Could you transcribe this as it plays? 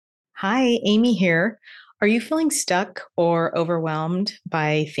Hi, Amy here. Are you feeling stuck or overwhelmed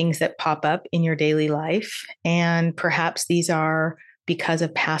by things that pop up in your daily life? And perhaps these are because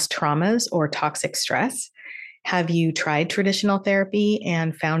of past traumas or toxic stress. Have you tried traditional therapy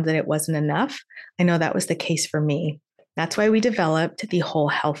and found that it wasn't enough? I know that was the case for me. That's why we developed the Whole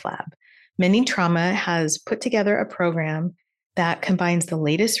Health Lab. Mending Trauma has put together a program that combines the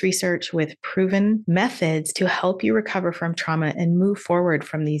latest research with proven methods to help you recover from trauma and move forward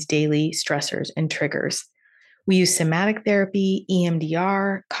from these daily stressors and triggers. We use somatic therapy,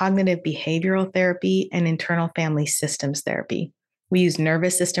 EMDR, cognitive behavioral therapy, and internal family systems therapy. We use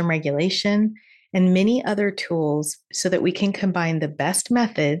nervous system regulation and many other tools so that we can combine the best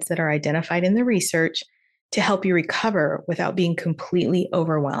methods that are identified in the research to help you recover without being completely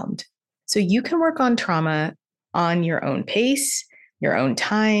overwhelmed. So you can work on trauma on your own pace, your own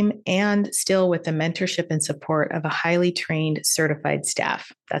time, and still with the mentorship and support of a highly trained certified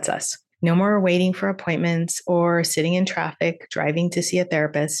staff. That's us. No more waiting for appointments or sitting in traffic, driving to see a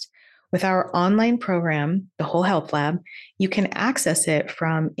therapist. With our online program, the Whole Health Lab, you can access it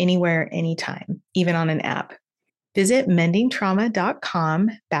from anywhere, anytime, even on an app. Visit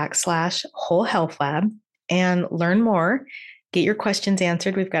mendingtrauma.com/Whole Health Lab and learn more. Get your questions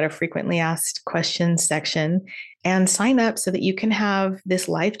answered. We've got a frequently asked questions section and sign up so that you can have this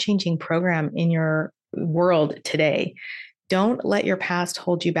life-changing program in your world today. Don't let your past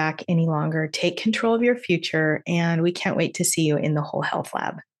hold you back any longer. Take control of your future, and we can't wait to see you in the Whole Health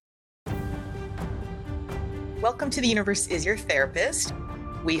Lab. Welcome to The Universe is Your Therapist.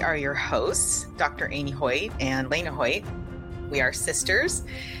 We are your hosts, Dr. Amy Hoyt and Lena Hoyt. We are sisters.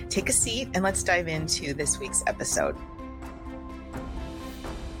 Take a seat and let's dive into this week's episode.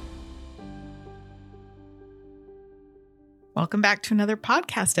 Welcome back to another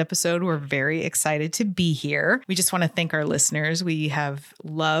podcast episode. We're very excited to be here. We just want to thank our listeners. We have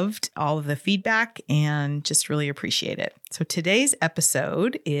loved all of the feedback and just really appreciate it. So today's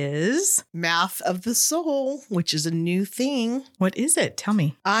episode is Math of the Soul, which is a new thing. What is it? Tell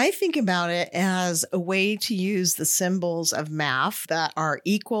me. I think about it as a way to use the symbols of math that are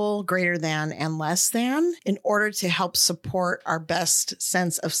equal, greater than, and less than in order to help support our best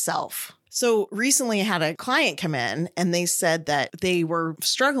sense of self. So recently I had a client come in and they said that they were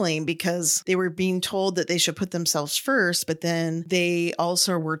struggling because they were being told that they should put themselves first, but then they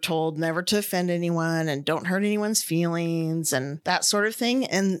also were told never to offend anyone and don't hurt anyone's feelings and that sort of thing.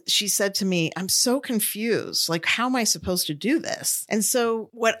 And she said to me, I'm so confused. Like, how am I supposed to do this? And so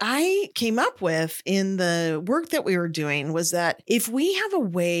what I came up with in the work that we were doing was that if we have a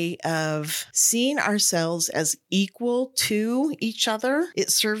way of seeing ourselves as equal to each other, it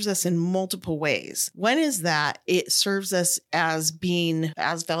serves us in multiple ways. One is that it serves us as being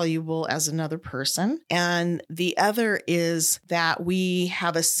as valuable as another person. And the other is that we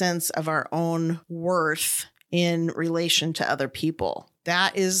have a sense of our own worth in relation to other people.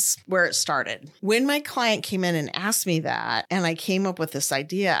 That is where it started. When my client came in and asked me that, and I came up with this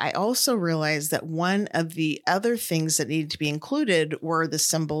idea, I also realized that one of the other things that needed to be included were the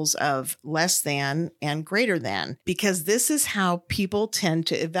symbols of less than and greater than, because this is how people tend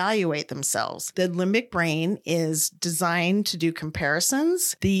to evaluate themselves. The limbic brain is designed to do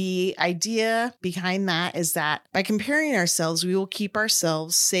comparisons. The idea behind that is that by comparing ourselves, we will keep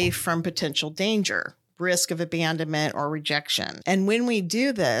ourselves safe from potential danger, risk of abandonment or rejection. And when we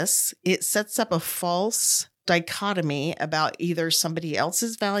do this, it sets up a false dichotomy about either somebody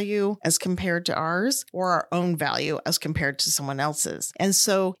else's value as compared to ours or our own value as compared to someone else's. And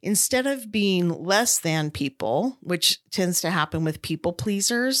so instead of being less than people, which tends to happen with people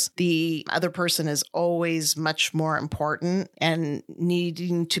pleasers, the other person is always much more important and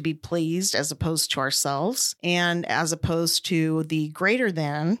needing to be pleased as opposed to ourselves, and as opposed to the greater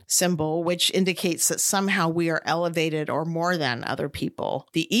than symbol, which indicates that somehow we are elevated or more than other people.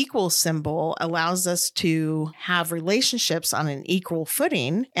 The equal symbol allows us to have relationships on an equal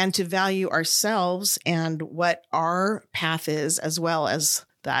footing and to value ourselves and what our path is, as well as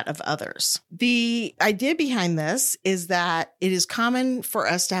that of others. The idea behind this is that it is common for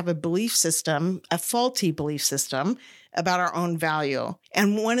us to have a belief system, a faulty belief system, about our own value.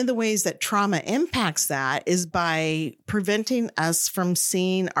 And one of the ways that trauma impacts that is by preventing us from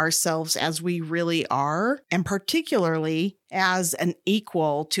seeing ourselves as we really are, and particularly as an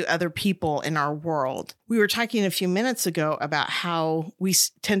equal to other people in our world. We were talking a few minutes ago about how we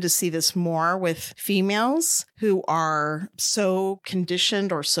tend to see this more with females who are so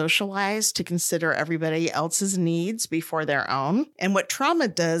conditioned or socialized to consider everybody else's needs before their own. And what trauma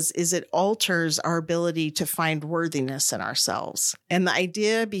does is it alters our ability to find worthiness in ourselves. And the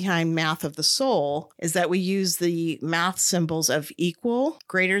idea behind math of the soul is that we use the math symbols of equal,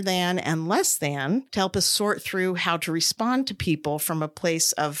 greater than, and less than to help us sort through how to respond to people from a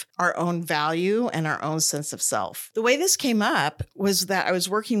place of our own value and our own sense of self. The way this came up was that I was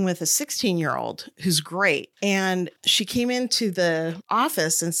working with a 16-year-old who's great. And she came into the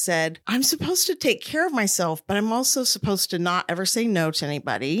office and said, I'm supposed to take care of myself, but I'm also supposed to not ever say no to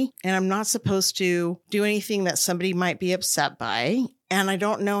anybody. And I'm not supposed to do anything that somebody might be upset by. And I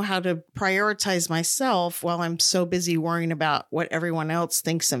don't know how to prioritize myself while I'm so busy worrying about what everyone else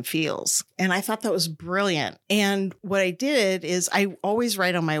thinks and feels. And I thought that was brilliant. And what I did is I always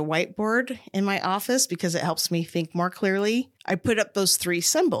write on my whiteboard in my office because it helps me think more clearly. I put up those three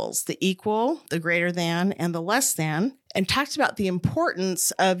symbols, the equal, the greater than, and the less than, and talked about the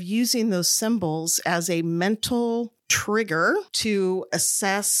importance of using those symbols as a mental trigger to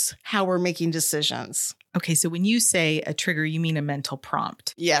assess how we're making decisions. Okay, so when you say a trigger, you mean a mental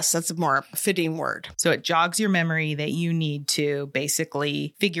prompt. Yes, that's a more fitting word. So it jogs your memory that you need to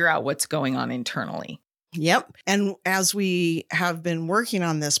basically figure out what's going on internally. Yep. And as we have been working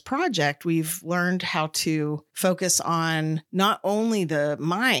on this project, we've learned how to focus on not only the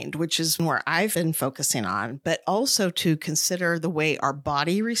mind, which is where I've been focusing on, but also to consider the way our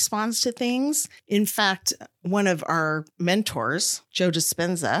body responds to things. In fact, one of our mentors, Joe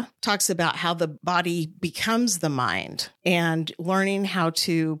Dispenza, talks about how the body becomes the mind and learning how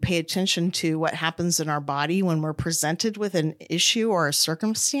to pay attention to what happens in our body when we're presented with an issue or a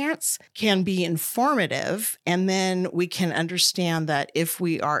circumstance can be informative. And then we can understand that if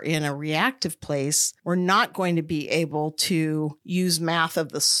we are in a reactive place, we're not going to be able to use math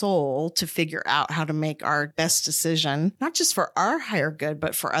of the soul to figure out how to make our best decision, not just for our higher good,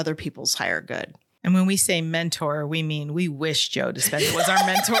 but for other people's higher good. And when we say mentor, we mean we wish Joe Dispenza was our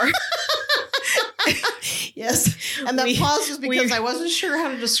mentor. Yes. And the pause was because I wasn't sure how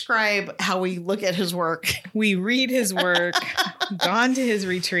to describe how we look at his work. We read his work, gone to his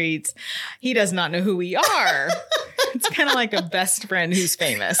retreats. He does not know who we are. It's kind of like a best friend who's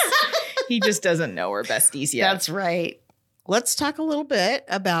famous. He just doesn't know we're besties yet. That's right. Let's talk a little bit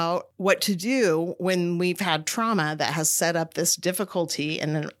about what to do when we've had trauma that has set up this difficulty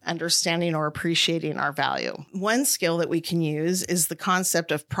in understanding or appreciating our value. One skill that we can use is the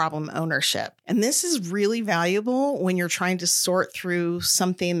concept of problem ownership. And this is really valuable when you're trying to sort through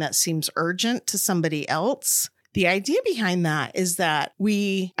something that seems urgent to somebody else. The idea behind that is that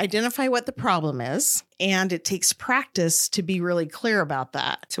we identify what the problem is, and it takes practice to be really clear about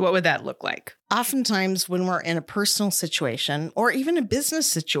that. So what would that look like? Oftentimes when we're in a personal situation or even a business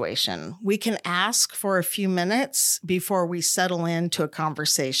situation, we can ask for a few minutes before we settle into a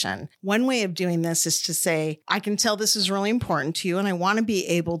conversation. One way of doing this is to say, I can tell this is really important to you and I want to be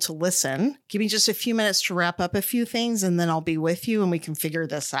able to listen. Give me just a few minutes to wrap up a few things and then I'll be with you and we can figure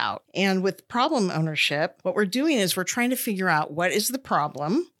this out. And with problem ownership, what we're doing is we're trying to figure out what is the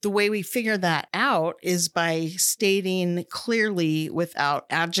problem. The way we figure that out is by stating clearly without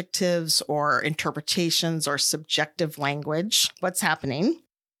adjectives or interpretations or subjective language what's happening.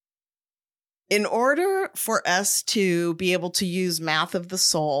 In order for us to be able to use math of the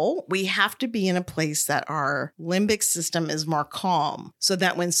soul, we have to be in a place that our limbic system is more calm so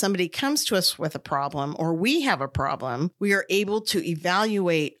that when somebody comes to us with a problem or we have a problem, we are able to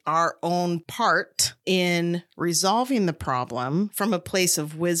evaluate our own part in resolving the problem from a place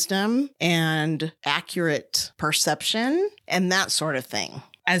of wisdom and accurate perception and that sort of thing.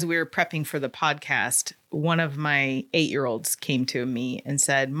 As we were prepping for the podcast, one of my 8-year-olds came to me and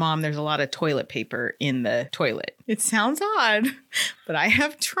said, Mom, there's a lot of toilet paper in the toilet. It sounds odd, but I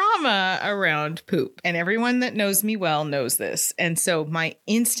have trauma around poop. And everyone that knows me well knows this. And so my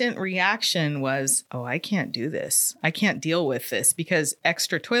instant reaction was, oh, I can't do this. I can't deal with this because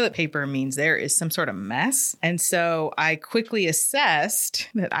extra toilet paper means there is some sort of mess. And so I quickly assessed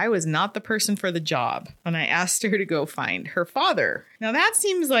that I was not the person for the job. And I asked her to go find her father. Now that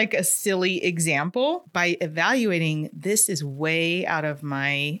seems like a silly example. By by evaluating, this is way out of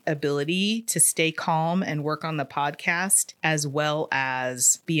my ability to stay calm and work on the podcast as well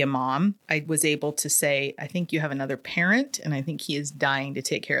as be a mom. I was able to say, I think you have another parent, and I think he is dying to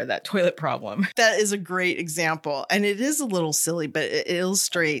take care of that toilet problem. That is a great example. And it is a little silly, but it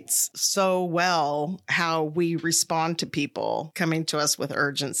illustrates so well how we respond to people coming to us with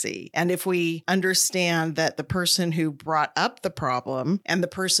urgency. And if we understand that the person who brought up the problem and the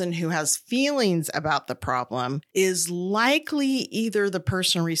person who has feelings about the problem is likely either the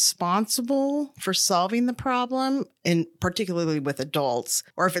person responsible for solving the problem, and particularly with adults,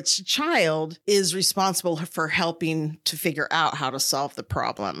 or if it's a child, is responsible for helping to figure out how to solve the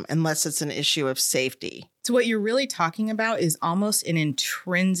problem, unless it's an issue of safety. So what you're really talking about is almost an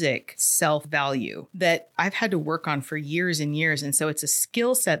intrinsic self-value that I've had to work on for years and years. And so it's a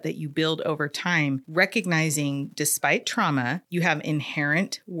skill set that you build over time, recognizing despite trauma, you have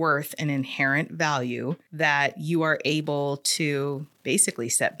inherent worth and inherent value that you are able to basically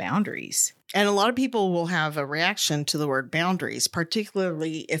set boundaries. And a lot of people will have a reaction to the word boundaries,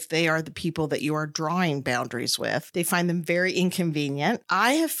 particularly if they are the people that you are drawing boundaries with. They find them very inconvenient.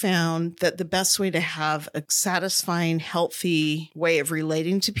 I have found that the best way to have a satisfying, healthy way of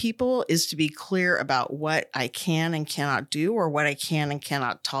relating to people is to be clear about what I can and cannot do, or what I can and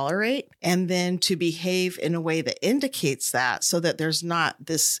cannot tolerate, and then to behave in a way that indicates that, so that there's not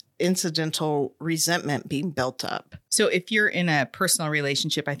this incidental resentment being built up. So if you're in a personal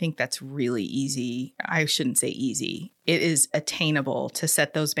relationship, I think that's really easy. I shouldn't say easy. It is attainable to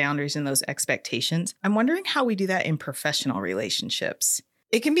set those boundaries and those expectations. I'm wondering how we do that in professional relationships.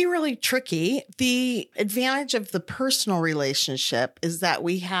 It can be really tricky. The advantage of the personal relationship is that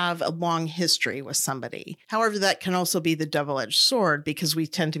we have a long history with somebody. However, that can also be the double-edged sword because we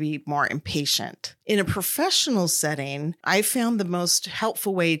tend to be more impatient. In a professional setting, I found the most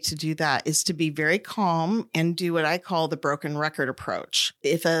helpful way to do that is to be very calm and do what I call the broken record approach.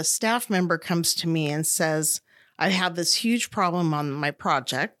 If a staff member comes to me and says, I have this huge problem on my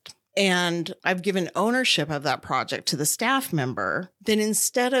project, and I've given ownership of that project to the staff member, then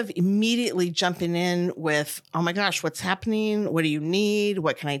instead of immediately jumping in with, oh my gosh, what's happening? What do you need?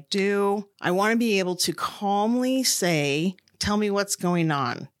 What can I do? I want to be able to calmly say, tell me what's going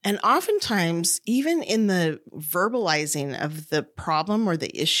on. And oftentimes, even in the verbalizing of the problem or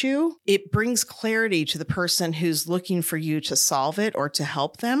the issue, it brings clarity to the person who's looking for you to solve it or to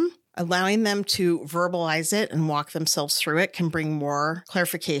help them. Allowing them to verbalize it and walk themselves through it can bring more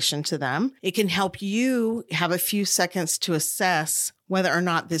clarification to them. It can help you have a few seconds to assess whether or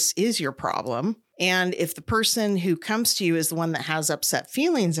not this is your problem. And if the person who comes to you is the one that has upset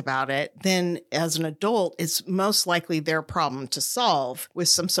feelings about it, then as an adult, it's most likely their problem to solve with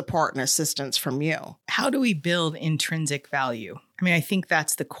some support and assistance from you. How do we build intrinsic value? I mean, I think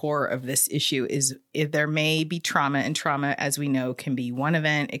that's the core of this issue is if there may be trauma, and trauma, as we know, can be one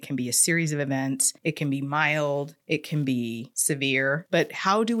event. It can be a series of events. It can be mild. It can be severe. But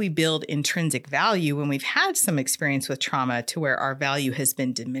how do we build intrinsic value when we've had some experience with trauma to where our value has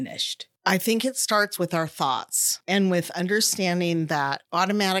been diminished? I think it starts with our thoughts and with understanding that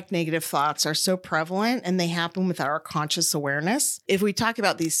automatic negative thoughts are so prevalent and they happen without our conscious awareness. If we talk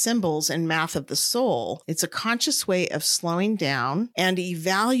about these symbols in Math of the Soul, it's a conscious way of slowing down and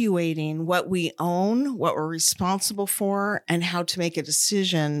evaluating what we own, what we're responsible for, and how to make a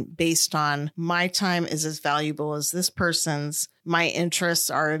decision based on my time is as valuable as this person's. My interests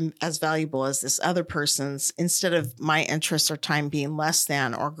are as valuable as this other person's, instead of my interests or time being less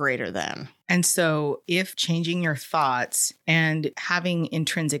than or greater than. And so if changing your thoughts and having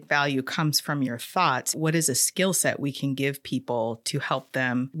intrinsic value comes from your thoughts, what is a skill set we can give people to help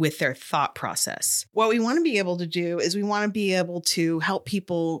them with their thought process? What we want to be able to do is we want to be able to help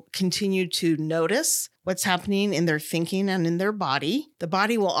people continue to notice what's happening in their thinking and in their body. The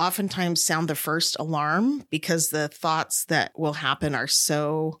body will oftentimes sound the first alarm because the thoughts that will happen are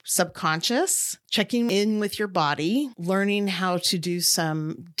so subconscious. Checking in with your body, learning how to do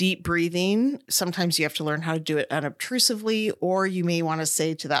some deep breathing. Sometimes you have to learn how to do it unobtrusively, or you may want to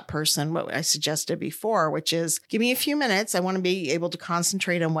say to that person what I suggested before, which is, give me a few minutes. I want to be able to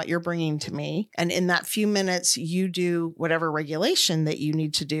concentrate on what you're bringing to me. And in that few minutes, you do whatever regulation that you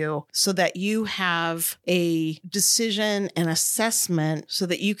need to do so that you have a decision and assessment so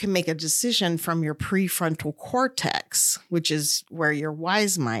that you can make a decision from your prefrontal cortex, which is where your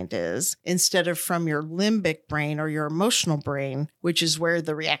wise mind is, instead of from your limbic brain or your emotional brain, which is where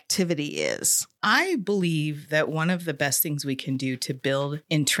the reactivity is. I believe that one of the best things we can do to build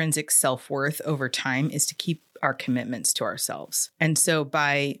intrinsic self-worth over time is to keep our commitments to ourselves. And so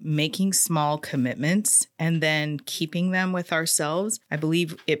by making small commitments and then keeping them with ourselves, I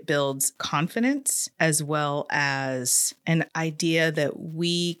believe it builds confidence as well as an idea that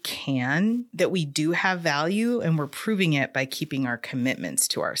we do have value, and we're proving it by keeping our commitments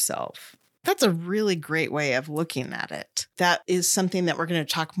to ourselves. That's a really great way of looking at it. That is something that we're going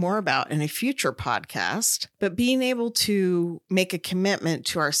to talk more about in a future podcast. But being able to make a commitment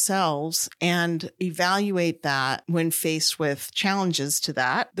to ourselves and evaluate that when faced with challenges to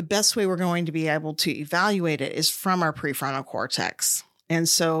that, the best way we're going to be able to evaluate it is from our prefrontal cortex. And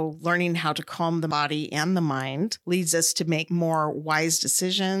so learning how to calm the body and the mind leads us to make more wise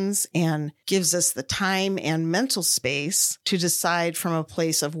decisions and gives us the time and mental space to decide from a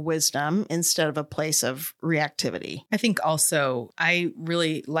place of wisdom instead of a place of reactivity. I think also I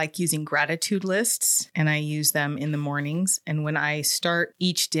really like using gratitude lists, and I use them in the mornings. And when I start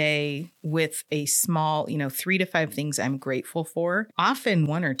each day with a small, 3 to 5 things I'm grateful for, often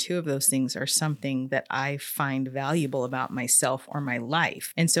 1 or 2 of those things are something that I find valuable about myself or my life.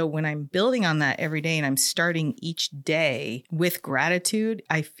 And so when I'm building on that every day and I'm starting each day with gratitude,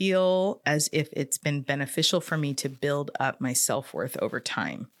 I feel as if it's been beneficial for me to build up my self-worth over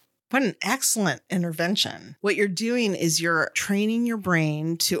time. What an excellent intervention. What you're doing is you're training your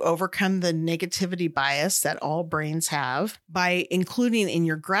brain to overcome the negativity bias that all brains have by including in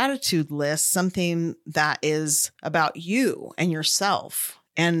your gratitude list something that is about you and yourself,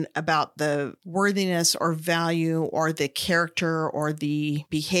 and about the worthiness or value or the character or the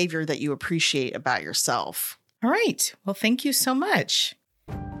behavior that you appreciate about yourself. All right. Well, thank you so much.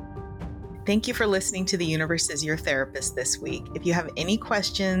 Thank you for listening to The Universe is Your Therapist this week. If you have any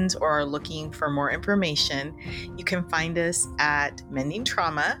questions or are looking for more information, you can find us at Mending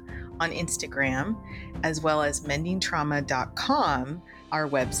Trauma on Instagram, as well as mendingtrauma.com, our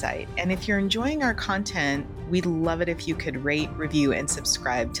website. And if you're enjoying our content, we'd love it if you could rate, review, and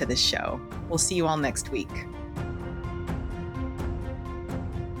subscribe to the show. We'll see you all next week.